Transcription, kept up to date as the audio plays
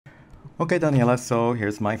Okay, Daniela, so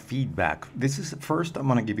here's my feedback. This is first, I'm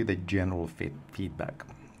going to give you the general feedback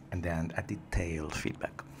and then a detailed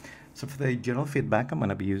feedback. So, for the general feedback, I'm going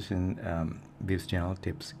to be using these general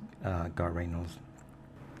tips Gar Reynolds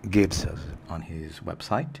gives us on his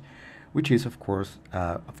website, which is, of course,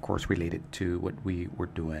 related to what we were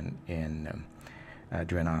doing in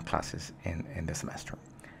during our classes in the semester.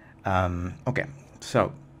 Okay,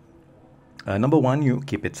 so number one, you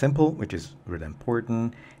keep it simple, which is really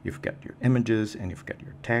important. You've got your images and you've got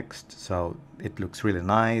your text, so it looks really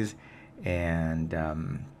nice and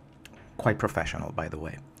quite professional, by the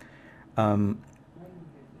way. Um,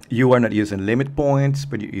 you are not using limit points,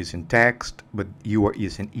 but you're using text, but you are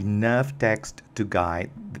using enough text to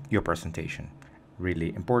guide your presentation.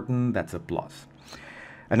 Really important, that's a plus.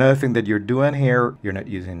 Another thing that you're doing here, you're not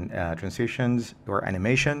using transitions or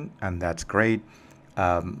animation, and that's great.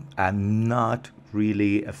 I'm not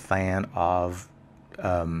really a fan of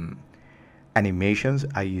um, animations.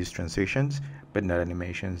 I use transitions, but not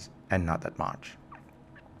animations, and not that much.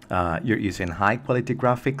 You're using high quality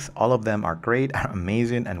graphics. All of them are great, are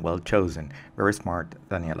amazing, and well chosen. Very smart,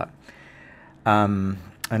 Daniela. Um,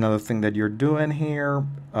 Another thing that you're doing here,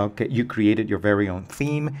 okay, you created your very own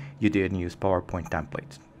theme. You didn't use PowerPoint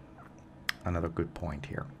templates. Another good point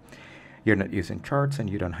here. You're not using charts and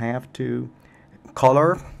you don't have to.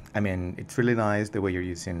 Color, I mean, it's really nice the way you're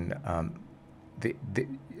using the, the,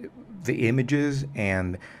 the images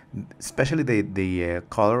and especially the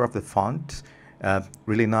color of the font.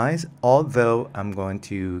 Really nice, although I'm going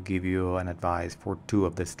to give you an advice for two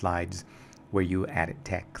of the slides where you added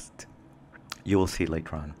text. You will see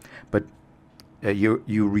later on. But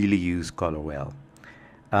you really use color well.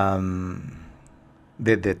 Um,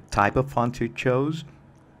 the type of font you chose,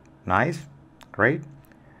 nice, great.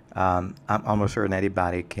 I'm almost certain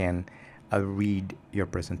anybody can read your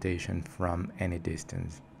presentation from any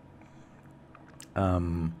distance.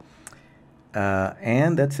 Um,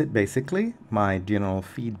 and that's it basically, my general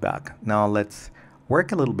feedback. Now let's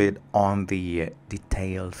work a little bit on the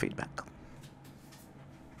detailed feedback.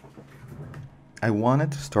 I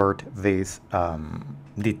wanted to start this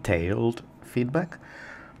detailed feedback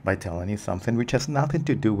by telling you something which has nothing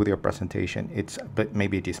to do with your presentation. But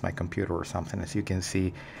maybe it is my computer or something. As you can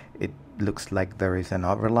see, it looks like there is an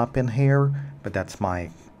overlap in here, but that's my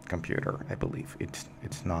computer, I believe. It's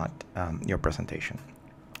not your presentation.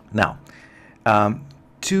 Now,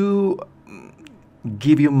 to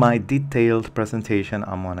give you my detailed presentation,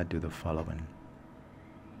 I'm gonna do the following.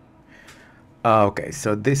 Okay,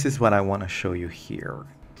 so this is what I want to show you here.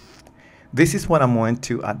 This is what I'm going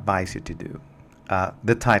to advise you to do.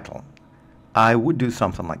 The title. I would do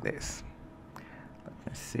something like this. Let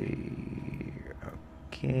me see.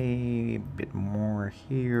 Okay, a bit more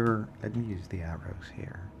here. Let me use the arrows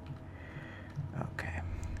here. Okay,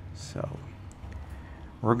 so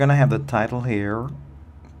we're gonna have the title here,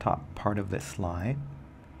 top part of this slide,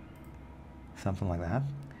 something like that.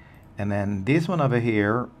 And then this one over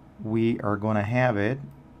here, we are gonna have it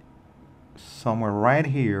somewhere right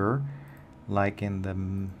here, like in the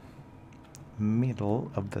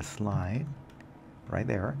middle of the slide, right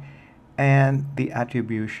there. And the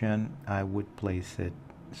attribution, I would place it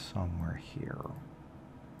somewhere here.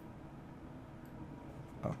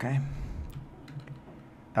 Okay.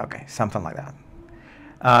 Okay, something like that.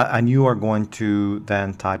 And you are going to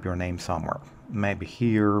then type your name somewhere, maybe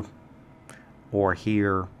here or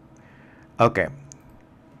here. Okay.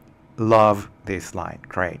 Love this slide.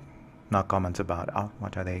 Great. No comments about, oh,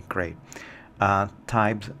 what are they? Great.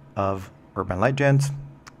 Types of urban legends.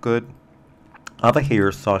 Good. Over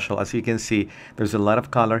here, social. As you can see, there's a lot of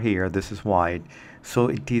color here. This is white. So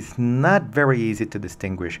it is not very easy to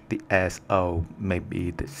distinguish the S, O,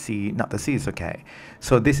 maybe the C. Not the C is okay.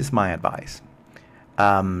 So this is my advice.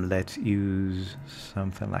 Let's use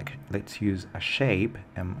something like, let's use a shape.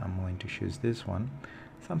 I'm going to choose this one.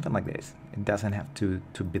 Something like this. It doesn't have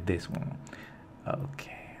to be this one.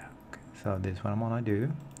 Okay. So this one I'm gonna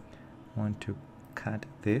do. I want to cut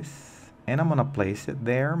this and I'm gonna place it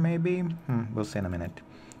there maybe. We'll see in a minute.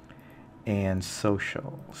 And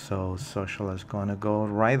social. So social is gonna go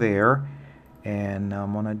right there. And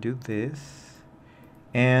I'm gonna do this.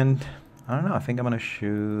 And I don't know, I think I'm gonna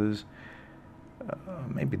choose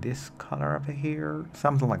maybe this color over here,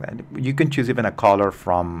 something like that. You can choose even a color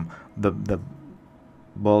from the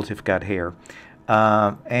balls you've got here.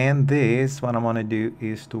 And this, what I'm gonna do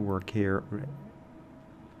is to work here.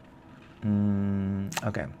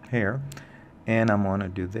 Okay, here. And I'm gonna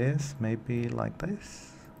do this, maybe like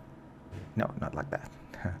this. No, not like that.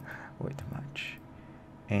 Way too much.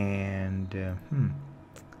 And,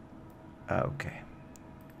 okay.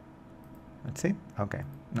 Let's see. Okay,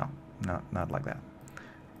 no, not like that.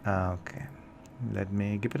 Okay, let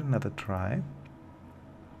me give it another try.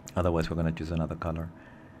 Otherwise, we're gonna choose another color.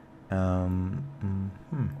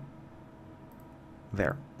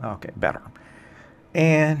 There. Okay, better.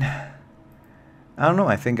 And I don't know.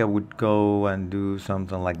 I think I would go and do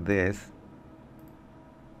something like this.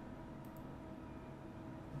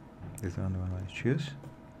 This one I'm going to choose.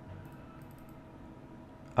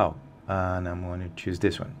 Oh, and I'm going to choose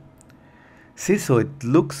this one. See, so it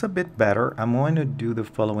looks a bit better. I'm going to do the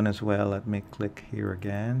following as well. Let me click here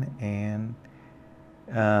again and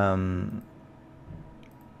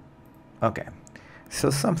okay, so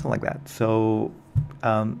something like that. So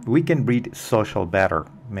we can read social better.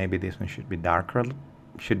 Maybe this one should be darker,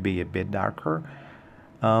 should be a bit darker.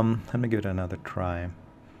 Let me give it another try.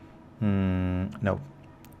 No,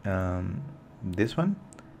 this one,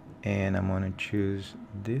 and I'm going to choose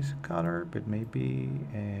this color, but maybe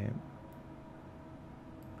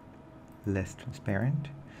less transparent.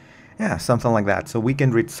 Yeah, something like that. So we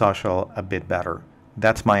can read social a bit better.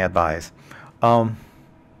 That's my advice. What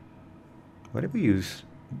if we use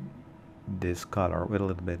this color with a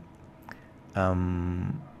little bit?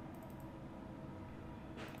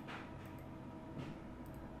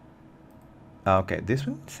 Okay, this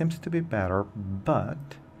one seems to be better, but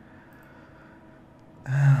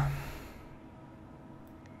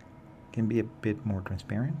can be a bit more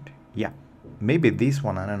transparent. Yeah, maybe this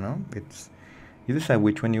one, I don't know. It's, you decide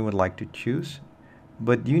which one you would like to choose,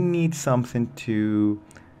 but you need something to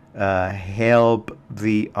help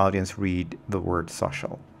the audience read the word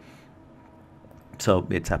social. So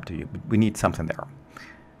it's up to you. We need something there.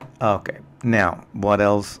 Okay, now what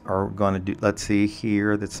else are we going to do? Let's see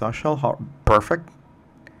here, the social, perfect.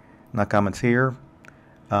 No comments here.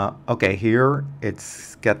 Okay, here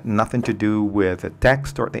it's got nothing to do with the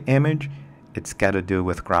text or the image. It's got to do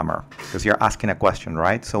with grammar, because you're asking a question,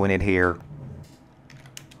 right? So we need here,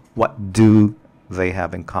 what do they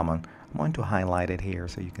have in common? I'm going to highlight it here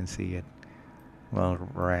so you can see it. Well,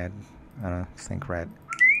 red, I don't think red.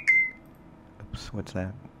 Oops, what's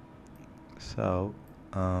that? So,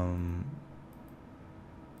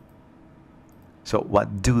 so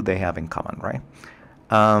what do they have in common, right?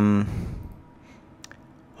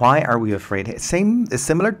 Why are we afraid?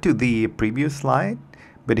 Similar to the previous slide,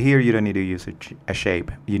 but here you don't need to use a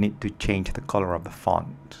shape. You need to change the color of the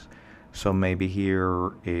font. So maybe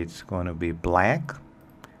here it's going to be black,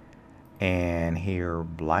 and here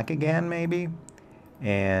black again maybe,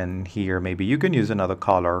 and here maybe you can use another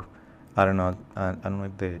color. I don't know. I don't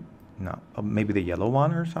know if maybe the yellow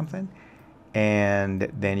one or something.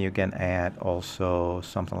 And then you can add also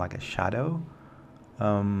something like a shadow.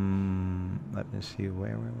 Let me see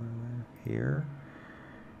where here.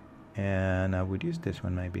 And I would use this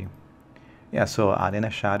one maybe. Yeah, so add in a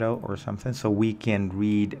shadow or something so we can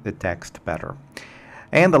read the text better.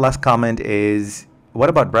 And the last comment is, what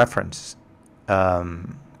about reference?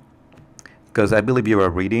 Because I believe you are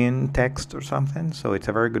reading text or something, so it's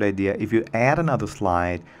a very good idea if you add another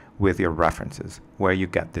slide with your references, where you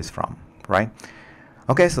get this from, right?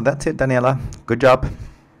 Okay, so that's it, Daniela. Good job.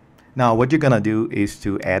 Now, what you're going to do is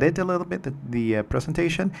to edit a little bit the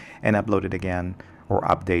presentation and upload it again, or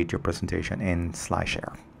update your presentation in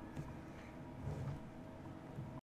SlideShare.